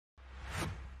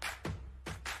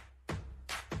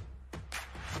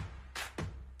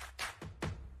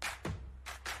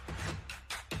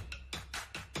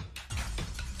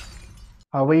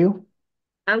How are you?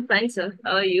 I'm fine, sir.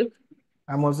 How are you?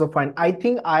 I'm also fine. I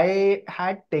think I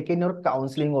had taken your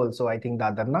counseling also, I think,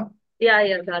 Dadar, na? Yeah,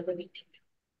 yeah, that's the meeting.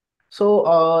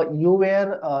 So,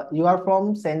 you are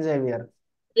from Saint Xavier,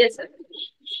 Yes, sir.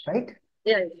 right?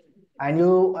 Yeah, yeah. And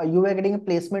you were getting a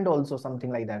placement also,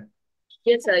 something like that.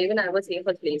 Yes, sir. Even I was here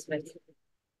for placement.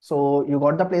 So, you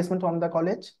got the placement from the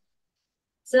college?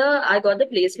 Sir, I got the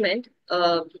placement,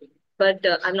 but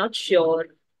I'm not sure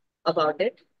about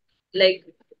it. Like,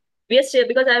 we are still,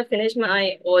 because I have finished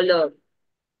my all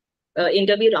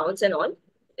interview rounds and all.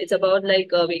 It's about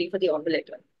waiting for the offer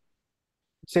letter.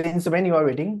 Since when you are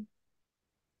waiting?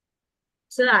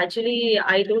 So actually,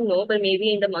 I don't know, but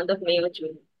maybe in the month of May or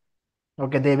June.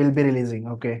 Okay, they will be releasing.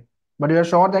 Okay. But you are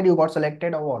sure that you got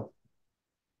selected or what?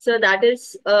 So that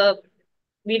is,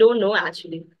 we don't know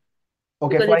actually,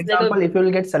 Okay, because for it's like a. example, if you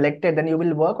will get selected, then you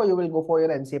will work or you will go for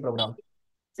your MCA program.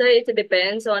 So it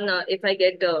depends on if I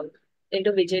get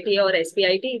into VJTI or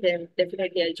SPIT, then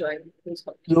definitely I'll join this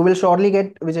college. You will surely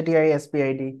get VJTI,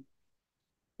 SPIT.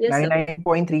 Yes, sir.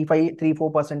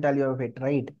 99.3534 percentile you have hit,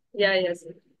 right? Yeah, yes,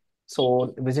 sir. So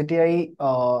विजिटीआई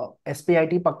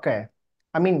SPIT पक्का है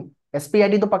I mean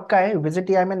SPIT तो पक्का है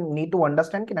विजिटीआई में need to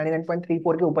understand कि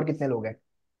 99.34 के ऊपर कितने लोग हैं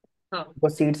Huh.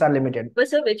 Because seats are limited But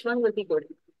sir, which one would be good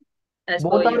as per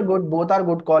both are you? good both are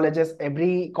good colleges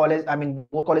every college I mean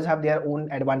both colleges have their own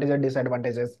advantages and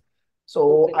disadvantages so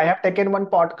I Okay. have taken one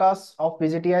podcast of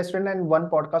VGTI student and one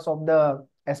podcast of the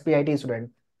SPIT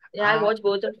student. Yeah, I watch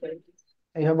both of them.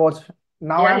 You have watched.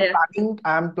 Now Yeah, yeah.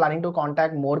 I am planning to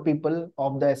contact more people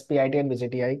of the SPIT and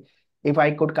VJTI. If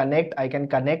I could connect, I can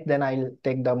connect, then I'll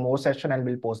take the more session and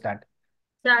will post that.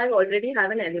 So I already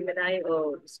have an alumni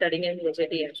studying in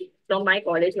VJTI from my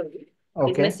college only.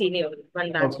 He's my Okay. senior,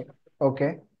 one batch. Okay.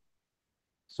 Okay.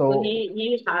 So So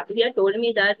he had told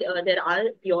me that there are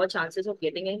your chances of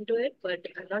getting into it, but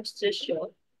I'm not still sure.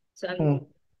 So hmm.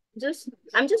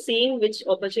 I'm just seeing which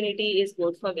opportunity is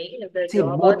good for me, if the See,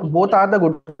 job or both are the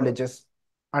good colleges,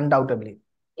 undoubtedly.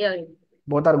 yeah.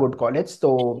 Both are good college.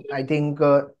 So I think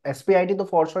SPIT to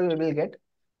for sure you will get.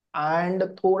 And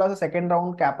थोड़ा सा second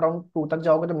round cap round 2 तक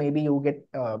जाओगे तो maybe you get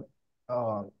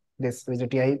uh, this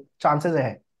VJTI chances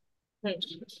है. Hmm.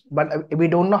 But we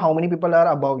don't know how many people are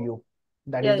above you.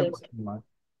 That Yeah, is the yes. question mark.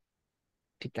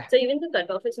 ठीक है. So even the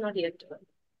cutoff is not yet.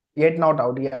 Yet not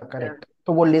out. Yeah, Yeah. correct.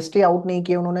 तो वो list ही out नहीं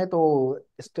की उन्होंने तो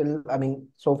still I mean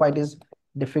so far it is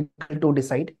difficult to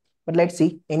decide. But let's see.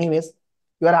 Anyways,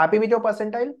 you are happy with your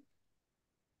percentile?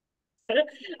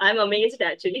 I'm amazed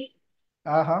actually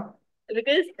Uh-huh.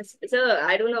 because so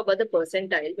I don't know about the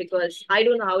percentile because I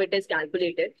don't know how it is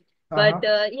calculated. But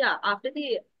Uh-huh. yeah, after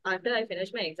I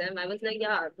finished my exam, I was like,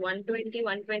 yeah, 120,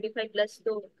 125 plus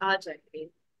तो आ जाएंगे.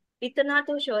 इतना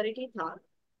तो surety था.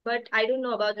 But I don't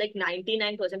know about like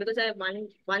 99% because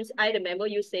once I remember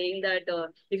you saying that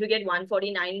if you get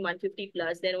 149, 150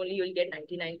 plus, then only you'll get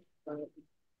 99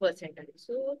 percentile.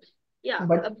 So yeah, a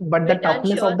But the bit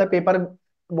toughness of unsure. the paper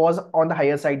was on the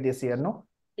higher side this year, no?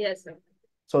 Yes, sir.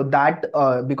 So that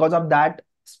because of that,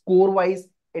 score wise,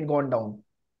 it gone down.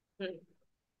 Hmm.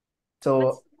 But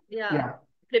So yeah, yeah.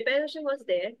 preparation was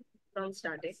there from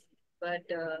starting, but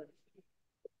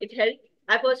it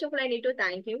helped. First of all, I need to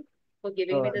thank you for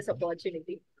giving me Uh, this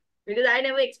opportunity because I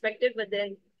never expected, but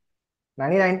then yeah,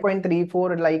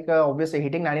 99.34, like obviously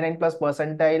hitting 99 plus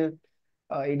percentile,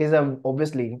 it is a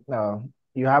obviously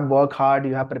you have worked hard,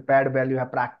 you have prepared well, you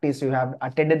have practiced, you have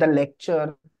attended the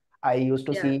lecture. I used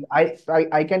to yeah. see,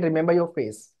 I can remember your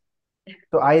face.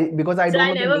 So I because I So don't I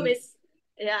know the never name, miss.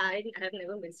 Yeah, I have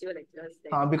never missed your lectures.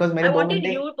 Like because मेरे I दो wanted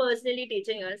घंटे you personally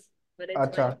teaching us, but it's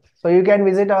अच्छा. fine. So you can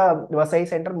visit Vasai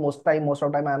center most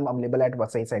of time I am available at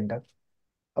Vasai center.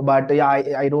 But yeah,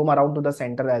 I roam around to the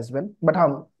center as well. But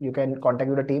you can contact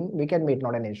with the team. We can meet,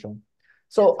 not an issue.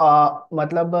 So, Yes.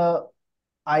 matlab,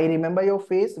 I remember your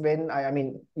face when I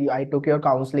mean, I took your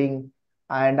counseling,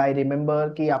 and I remember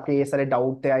कि आपके ये सारे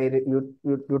doubt थे.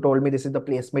 You told me this is the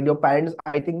placement. Your parents,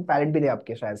 I think parent भी थे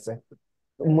आपके शायद से.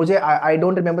 मुझे I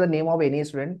don't remember the name of any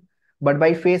student, but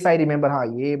by face I remember हाँ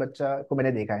ये बच्चा को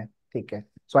मैंने देखा है. ठीक है.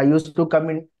 So I used to come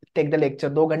and take the lecture.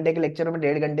 2 घंटे के लेक्चर में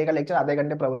 1.5 घंटे का लेक्चर आधे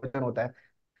घंटे प्रवचन होता है.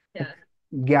 Yeah.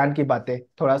 ज्ञान की बातें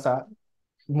थोड़ा सा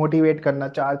मोटिवेट करना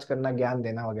चार्ज करना ज्ञान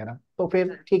देना वगैरह तो फिर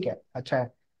Yeah. ठीक है अच्छा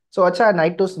है सो अच्छा है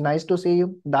nice to C you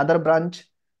Dadar branch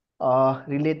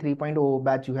relay 3.0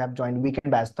 batch you have joined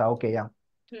weekend batch था ओके या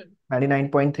Hmm.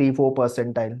 99.34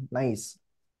 परसेंटाइल नाइस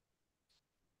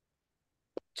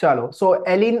चलो सो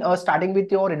Elin starting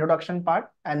with your introduction part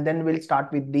and then will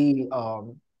start with the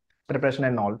preparation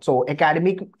and all so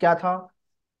academic क्या था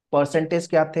Yeah. Percentage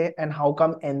क्या थे and how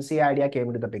come MCA idea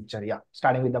came to the picture या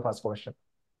starting with the first question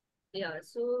Yeah,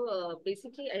 so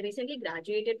basically, I recently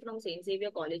graduated from St.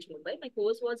 Xavier College, Mumbai. My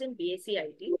course was in BSc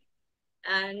IT,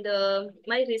 and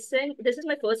this is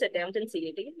my first attempt in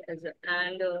CAT,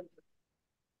 and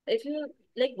if you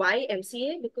like, why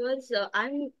MCA? Because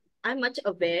I'm much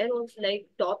aware of like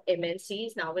top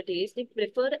MNCs nowadays. They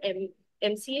prefer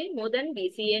MCA more than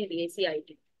BCA and BSc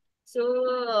IT.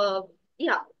 So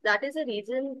yeah, that is the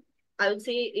reason I would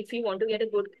say if you want to get a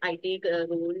good IT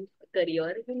role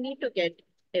career, you need to get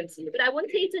MCA. But I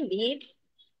won't say it's a need,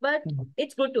 but Mhm.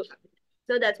 it's good to have it.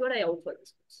 So that's what I opt for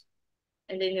this course,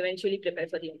 and then eventually prepare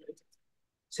for the entrance.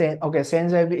 Okay, Saint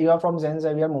Xavier, you are from Saint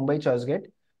Xavier, Mumbai Churchgate.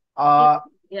 Yeah, Uh,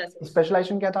 yes, yes.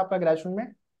 Specialisation क्या था आपका graduation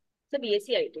में? So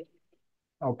BSc IT.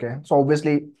 Okay, so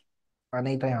obviously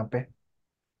नहीं था यहाँ पे.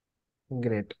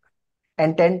 Great.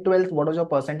 And 10th 12th what was your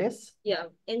percentage? Yeah,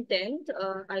 in 10th,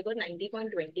 I got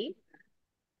 90.20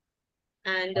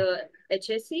 and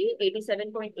HSC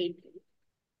 87.83.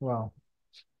 Wow.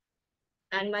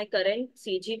 And my current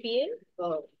CGPA,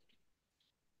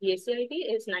 BSCIT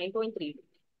is 9.3.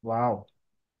 Wow,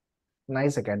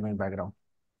 nice academic background.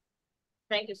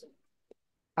 Thank you so much.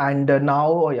 And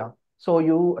now, oh yeah, so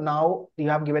you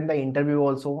have given the interview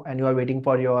also and you are waiting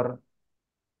for your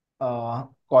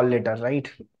call letter, right?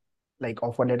 Like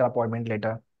offer letter, appointment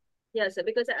letter. Yeah, sir,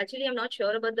 because actually I'm not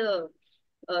sure about the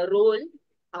role,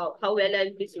 how well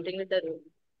I'll be suiting with the role.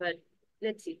 But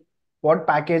let's see. What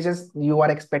packages you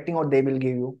are expecting or they will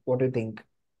give you? What do you think?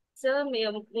 So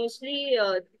mostly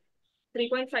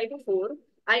 3.5 to 4.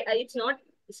 It's not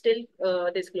still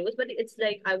disclosed, but it's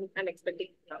like I'm expecting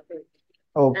as a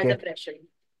Okay, fresher.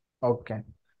 okay.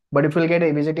 But if you'll get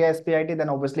a VJTI SPIT, then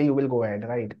obviously you will go ahead,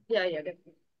 right? Yeah, yeah,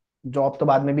 definitely. Job तो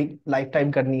बाद में भी life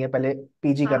time करनी है, पहले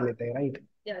PG कर हाँ, लेते हैं, राइट?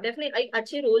 या डेफिनेटली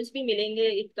अच्छे रोल्स भी मिलेंगे,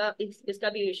 इसका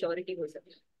भी श्योरिटी हो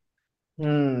सकता है.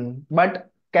 But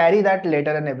carry that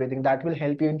later and everything. That will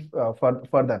help you in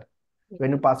further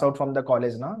when you pass out from the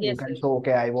college. Now you Yes, can yes. show,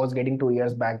 okay, I was getting 2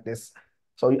 years back this.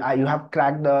 So you have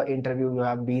cracked the interview. You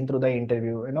have been through the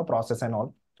interview, process and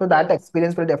all. So that Yes,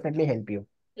 experience will definitely help you.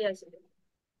 yes.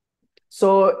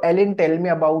 So Ellen, tell me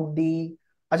about the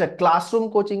अच्छा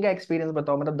classroom coaching का experience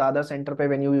बताओ, मतलब Dadar centre पे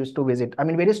when you used to visit. I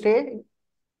mean, where you stay?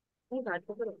 नहीं,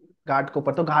 घाटकोपर.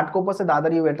 घाटकोपर. तो घाटकोपर से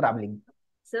Dadar you were traveling.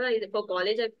 Sir, for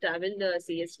college I've traveled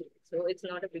CST, so it's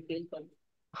not a big deal for me.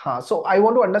 हाँ, सो I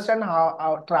want to understand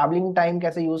how travelling time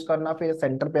कैसे use करना फिर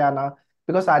centre पे आना,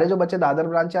 because सारे जो बच्चे दादर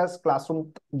ब्रांच या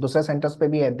क्लासरूम दूसरे सेंटर्स पे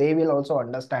भी है, they will also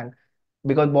understand,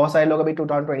 because बहुत सारे लोग अभी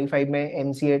 2025 में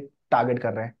एमसीए टारगेट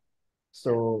कर रहे हैं. Yeah.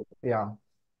 सो या.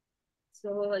 So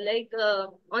like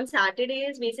on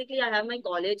Saturdays, basically I have my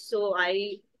college, so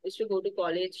I used to go to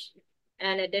college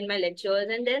and attend my lectures,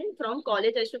 and then from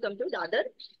college I used to come to Dadar.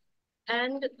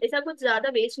 And ऐसा कुछ ज़्यादा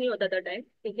waste नहीं होता था time,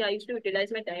 क्योंकि I used to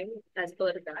utilise my time as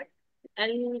per that.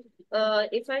 And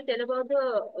if I tell about the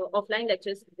offline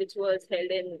lectures which was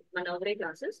held in Manavre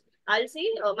classes, I'll say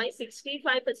my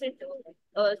 65% to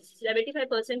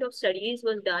 75% of studies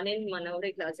was done in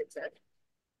Manavre class itself.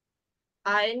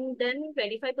 And then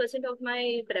 25% of my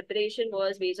preparation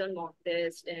was based on mock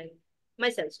test and my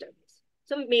self studies.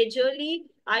 So majorly,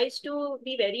 I used to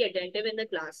be very attentive in the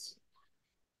class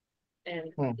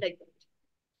and like that.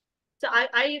 So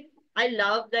I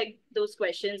love like those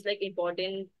questions, like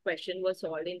important question was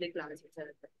solved in the class itself.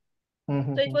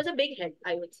 So it was a big help,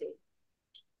 I would say.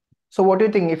 So what do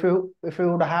you think, if you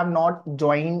would have not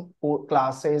joined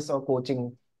classes or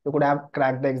coaching, you could have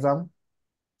cracked the exam?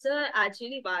 So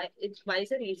actually, why is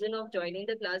the reason of joining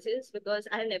the classes? Because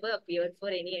I have never appeared for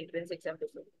any entrance exam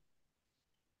before.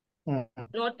 Hmm.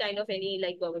 Not kind of any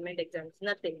like government exams,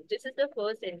 nothing. This is the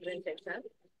first entrance exam.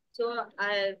 So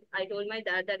I told my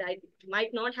dad that I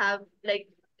might not have like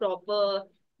proper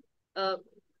uh,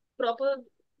 proper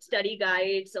study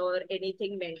guides or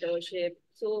anything mentorship.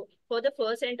 So for the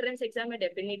first entrance exam, I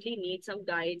definitely need some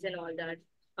guides and all that.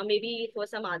 Or maybe for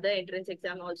some other entrance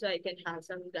exam also, I can have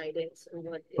some guidance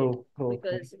over it. True, true, true.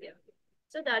 Because yeah.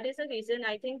 So that is the reason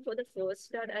I think for the first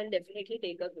start, I'll definitely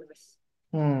take a class.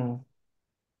 Hmm.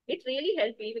 It really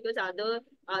helped me because other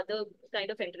kind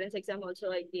of entrance exam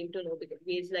also I came to know, because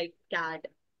ways like CAT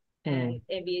Hmm. and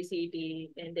MBACT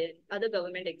and then other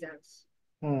government exams.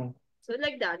 Hmm. So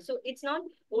like that. So it's not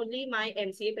only my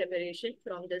MCA preparation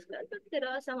from this class, but there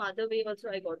are some other way also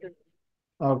I got to know.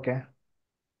 Okay.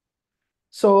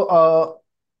 So, out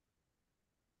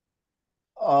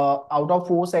of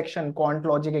 4 section, quant,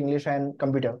 logic, English, and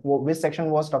computer, which section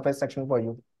was toughest section for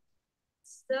you?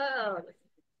 So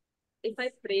if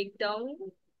I break down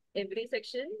every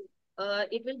section,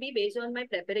 it will be based on my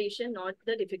preparation, not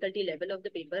the difficulty level of the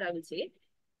paper, I will say.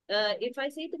 If I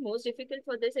say the most difficult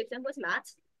for this exam was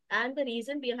maths And the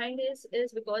reason behind this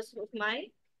is because of my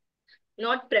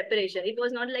not preparation. It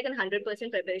was not like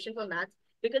 100% preparation for maths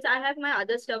because I have my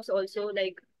other stuffs also,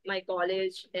 like my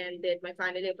college and then my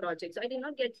final year project. So I did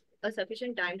not get a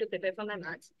sufficient time to prepare for my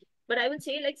maths. But I would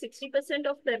say like 60%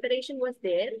 of preparation was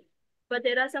there. But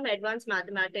there are some advanced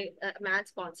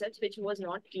maths concepts which was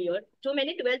not clear. So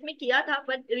मैंने 12th में किया था,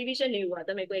 but revision नहीं हुआ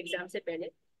था मेरे को exam से पहले.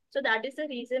 So that is the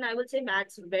reason I would say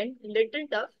maths went little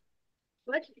tough.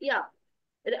 But yeah,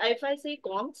 if I say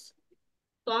comms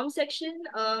section,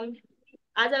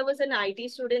 as I was an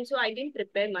IT student, so I didn't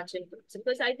prepare much in comms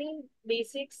because I think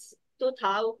basics तो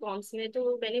था वो comms में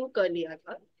तो मैंने वो कर लिया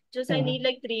था. Just I need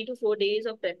like 3 to 4 days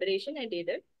of preparation. I did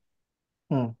it.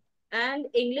 Hmm. And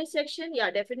English section,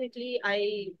 yeah, definitely.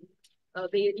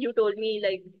 You told me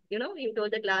like you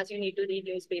told the class you need to read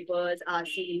newspapers,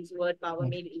 RCs, word power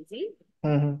made easy.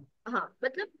 Hmm. हाँ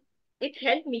मतलब it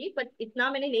helped me, but इतना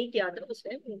मैंने नहीं किया था उस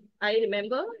time. I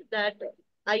remember that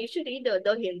I used to read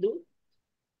the Hindu,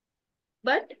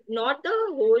 but not the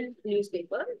whole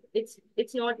newspaper.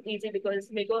 It's not easy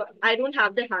because I don't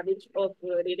have the habit of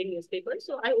reading newspapers,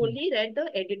 so I only read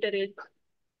the editorial part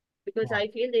because I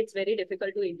feel it's very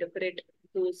difficult to interpret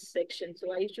those sections.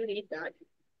 So I used to read that.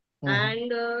 Hmm.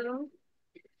 And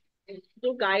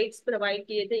जो guides provide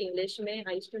किए थे English में,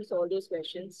 I used to solve those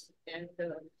questions. And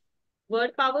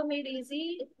word power made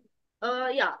easy.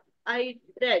 Yeah, I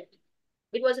read.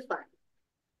 It was fun.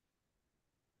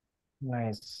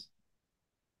 Nice.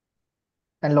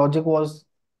 And logic was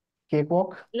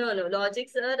cakewalk? No, logic,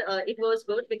 sir. It was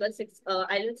good because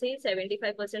I will say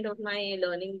 75% of my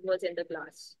learning was in the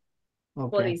class for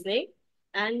Okay. reasoning.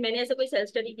 And मैंने ऐसा कोई self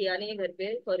study किया नहीं है घर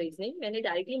पे for reasoning. मैंने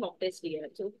directly mock test किया है.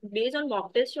 So based on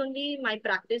mock test only my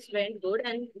practice went good.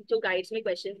 And जो गाइड्स में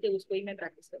क्वेश्चंस थे उसको ही मैं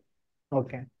प्रैक्टिस कर.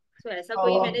 Okay. सो ऐसा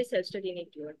कोई Uh, मैंने सेल्फ स्टडी नहीं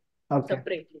किया okay.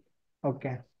 Separately.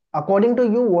 Okay. According to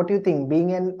you, what do you think?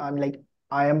 Being an, I'm like,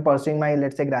 I am pursuing my,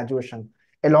 let's say, graduation.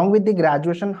 Along with the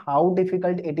graduation, how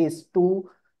difficult it is to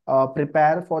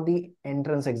prepare for the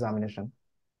entrance examination?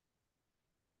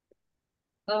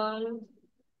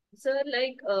 Sir,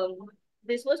 like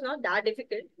this was not that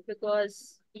difficult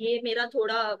because ये मेरा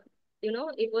थोड़ा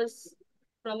it was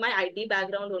from my IT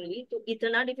background only. तो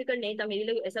इतना difficult नहीं था मेरे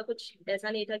लिए. ऐसा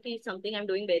नहीं था कि something I'm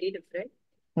doing very different.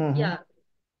 Mm-hmm. Yeah.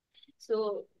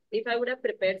 So if I would have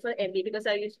prepared for MBA because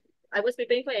I was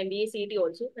preparing for MBA CET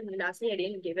also, and lastly I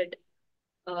didn't give it.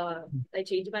 I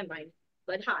changed my mind.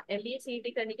 But हाँ MBA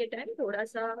CET करने के time थोड़ा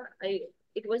सा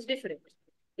it was different.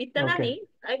 इतना Okay. नहीं.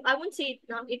 I won't say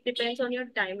इतना. It depends on your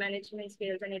time management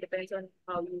skills and it depends on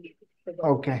how you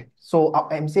prepare. Okay. So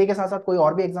MCA के साथ साथ कोई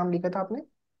और भी एग्जाम लिखा था आपने?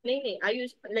 नहीं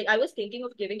I was thinking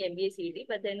of giving MBA CET,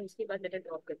 but then उसके बाद मैंने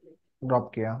drop कर दिया.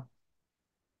 Drop किया.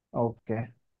 Okay.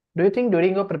 Do you think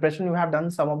during your preparation you have done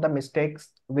some of the mistakes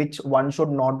which one should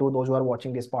not do, those who are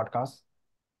watching this podcast?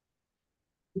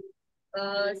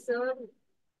 So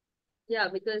yeah,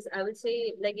 because I would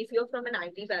say like if you're from an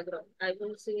IT background, I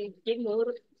will say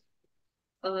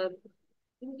uh,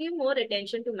 give more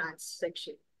attention to maths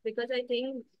section because I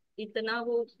think इतना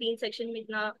वो 3 section में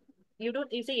इतना you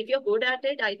say if you're good at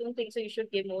it, I don't think so you should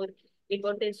give more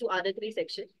importance to other 3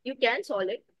 sections. You can solve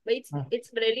it, but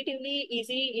it's relatively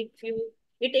easy if you.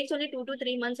 It takes only 2 to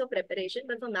 3 months of preparation,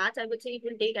 but for maths, I would say it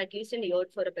will take at least a year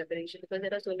for a preparation because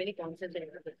there are so many concepts in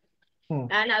it.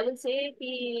 And I would say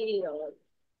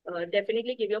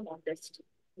definitely give your mock test.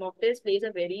 Mock test plays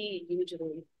a very huge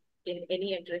role in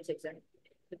any entrance exam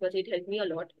because it helped me a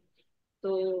lot.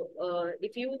 So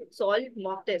if you solve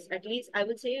mock test, at least I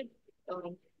would say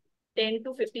 10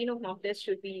 to 15 of mock tests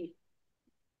should be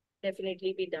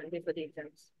definitely be done before the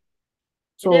exams.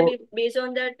 Then So, based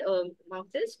on that mock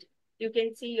test, you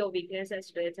can see your weakness and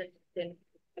strengths and then.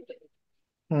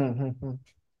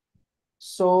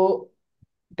 so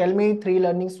tell me 3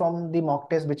 learnings from the mock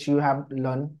test which you have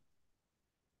learned.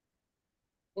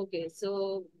 Okay,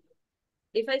 so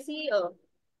if I see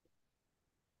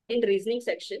in reasoning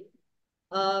section,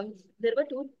 um, there were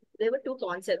two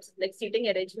concepts like seating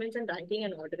arrangements and ranking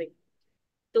and ordering.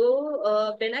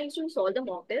 तो when I used to solve the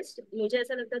mock test, मुझे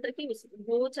ऐसा लगता था कि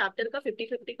वो chapter का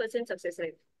 50% success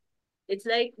rate. It's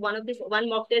like one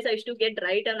mock test I used to get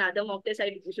right and other mock test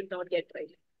I should not get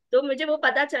right. तो मुझे वो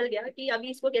पता चल गया कि अभी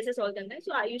इसको कैसे सॉल्व करना है.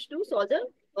 So I used to solve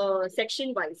the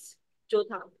section wise जो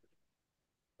था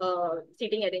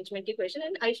seating arrangement की question,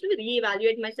 and I used to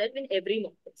reevaluate myself in every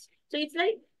mock test. So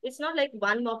it's not like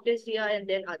one mock test here and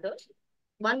then other.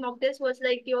 One mock test was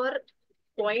like your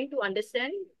point to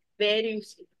understand where you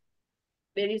see,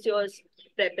 where is your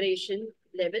preparation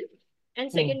level,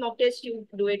 and second mock test you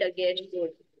do it again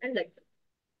and like that.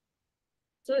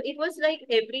 So it was like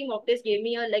every mock test gave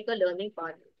me a learning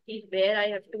part. where I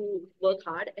have to work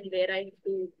hard and where I have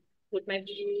to put my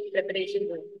preparation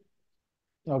on.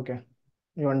 Okay.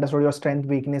 You understood your strength,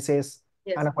 weaknesses,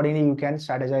 Yes. and accordingly you can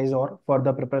strategize or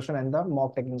further preparation and the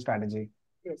mock taking strategy.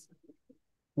 Yes.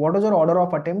 What was your order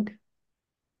of attempt?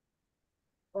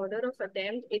 Order of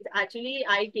attempt, it's actually,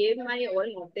 I gave my all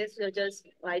mock tests just,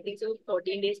 I think so,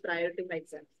 14 days prior to my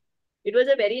exam. It was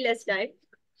a very less time.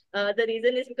 The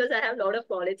reason is because I have a lot of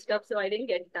college stuff, so I didn't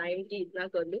get time to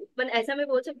itna kar lu. But ऐसा मैं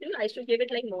बोल सकती हूँ, I should give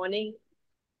it like morning,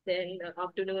 then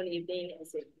afternoon, evening,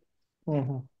 ऐसे.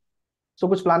 So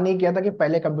कुछ plan नहीं किया था कि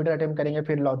पहले कंप्यूटर अटेम्प्ट करेंगे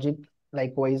फिर लॉजिक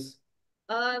लाइक वाइज?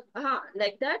 हाँ,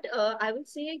 like that. I would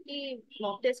say कि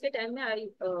mock test के time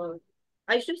में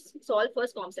I should solve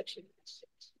first com section.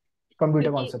 Computer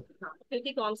क्योंकि कॉन्सेप्ट. हाँ,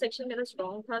 क्योंकि कॉम सेक्शन मेरा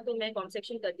स्ट्रॉन्ग था तो मैं कॉम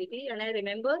सेक्शन करती थी. And I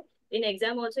remember in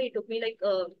exam also it took me like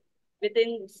with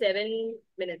in 7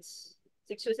 minutes,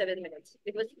 6 to 7 minutes.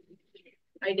 It was,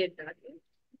 I did that.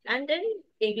 And then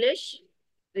English,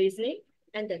 reasoning,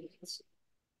 and then maths.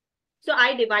 So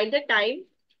I divide the time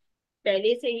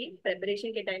पहले से ही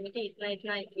preparation के time में कि इतना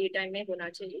इतना ये time में होना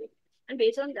चाहिए. And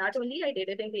based on that only I did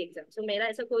it in the exam. सो मेरा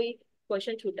ऐसा कोई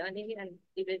क्वेश्चन छूटा नहीं and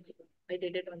even I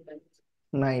did it on time.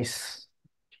 Nice.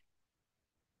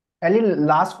 Eileen,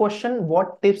 last question. What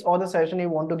tips or the suggestion you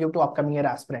want to give to upcoming year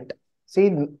aspirant? See,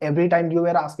 every time you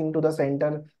were asking to the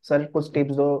center, sir, कुछ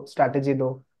tips दो, strategy दो.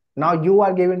 Now you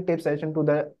are giving tips session to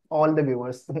the all the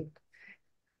viewers.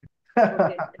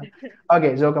 Okay.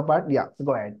 Okay, joke apart. Yeah,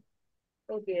 go ahead.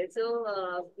 Okay, so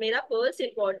मेरा first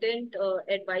important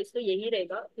advice तो यही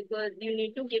रहेगा because you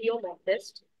need to give your mock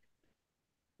test.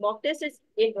 Mock test is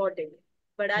important.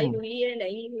 पढ़ाई हुई है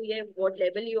नहीं हुई है, what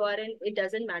level you are in, it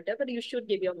doesn't matter, but you should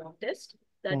give your mock test.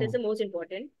 That is the most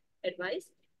important advice.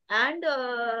 And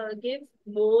give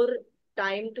more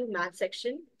time to math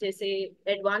section, जैसे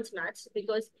advanced maths,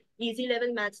 because easy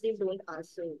level maths they don't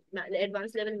ask. So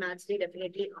advanced level maths they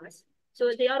definitely ask.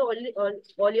 So they are all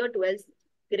your 12th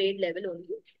grade level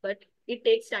only, but it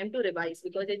takes time to revise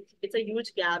because it's a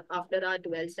huge gap after our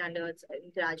 12 standards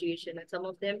and graduation, and some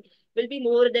of them will be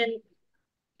more than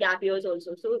gap years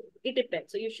also. So it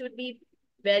depends. So you should be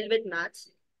well with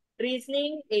maths.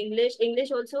 Reasoning,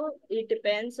 English also, it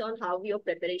depends on how your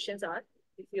preparations are.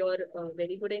 If you're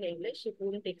very good in English, it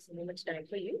won't take so much time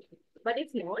for you. But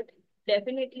if not,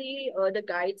 definitely the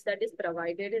guides that is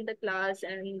provided in the class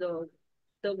and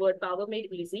the word power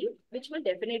made easy, which will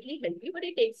definitely help you, but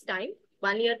it takes time.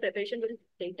 1 year preparation will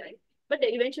take time, but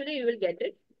eventually you will get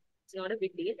it. It's not a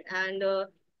big deal. And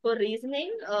for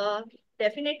reasoning,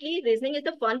 definitely reasoning is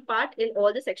the fun part in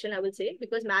all the section, I will say,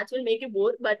 because maths will make you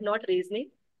bored, but not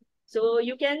reasoning. So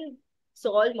you can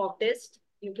solve mock test,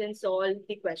 you can solve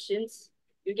the questions,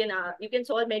 you can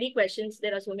solve many questions.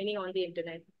 There are so many on the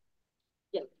internet.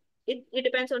 Yeah, it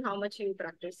depends on how much you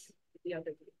practice the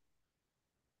other day.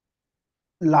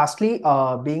 Lastly,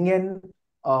 being in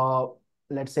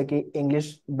let's say कि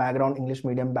English background, English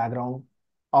medium background,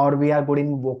 or we are good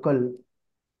in vocal,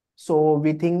 so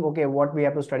we think, okay, what we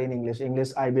have to study in English? English,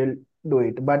 I will do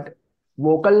it. But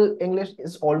vocal English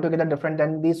is altogether different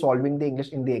than the solving the English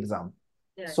in the exam.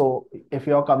 Yeah. So if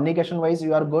your communication wise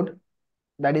you are good,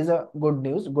 that is a good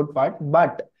news, good part.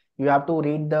 But you have to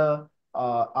read the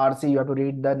RC, you have to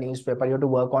read the newspaper, you have to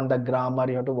work on the grammar,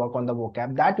 you have to work on the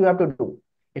vocab. That you have to do.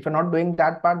 If you're not doing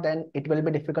that part, then it will be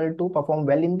difficult to perform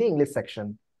well in the English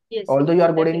section. Yes, Although you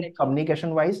are good definitely. in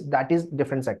communication wise, that is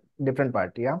different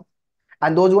part. Yeah.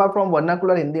 And those who are from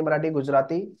vernacular Hindi, Marathi,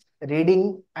 Gujarati,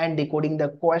 reading and decoding the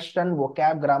question,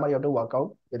 vocab, grammar, you have to work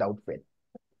out without fail.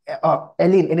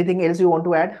 Eileen, anything else you want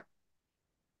to add?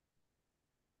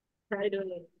 I don't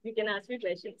know. You can ask me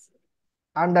questions.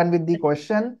 I'm done with the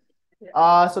question.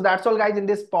 Yeah. So that's all, guys, in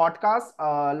this podcast.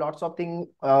 Lots of things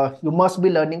you must be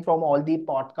learning from all the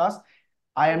podcasts.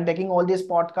 I am taking all these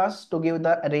podcasts to give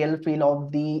the real feel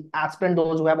of the aspirant,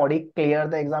 those who have already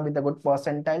cleared the exam with a good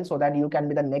percentile, so that you can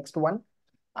be the next one.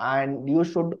 And you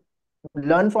should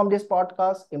learn from this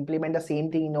podcast, implement the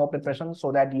same thing in your preparation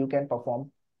so that you can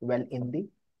perform well in the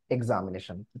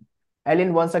examination.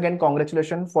 Eileen, once again,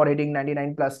 congratulations for hitting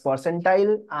 99 plus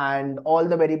percentile and all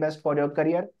the very best for your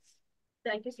career.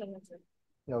 Thank you so much, sir.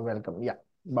 You're welcome. Yeah.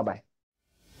 Bye-bye.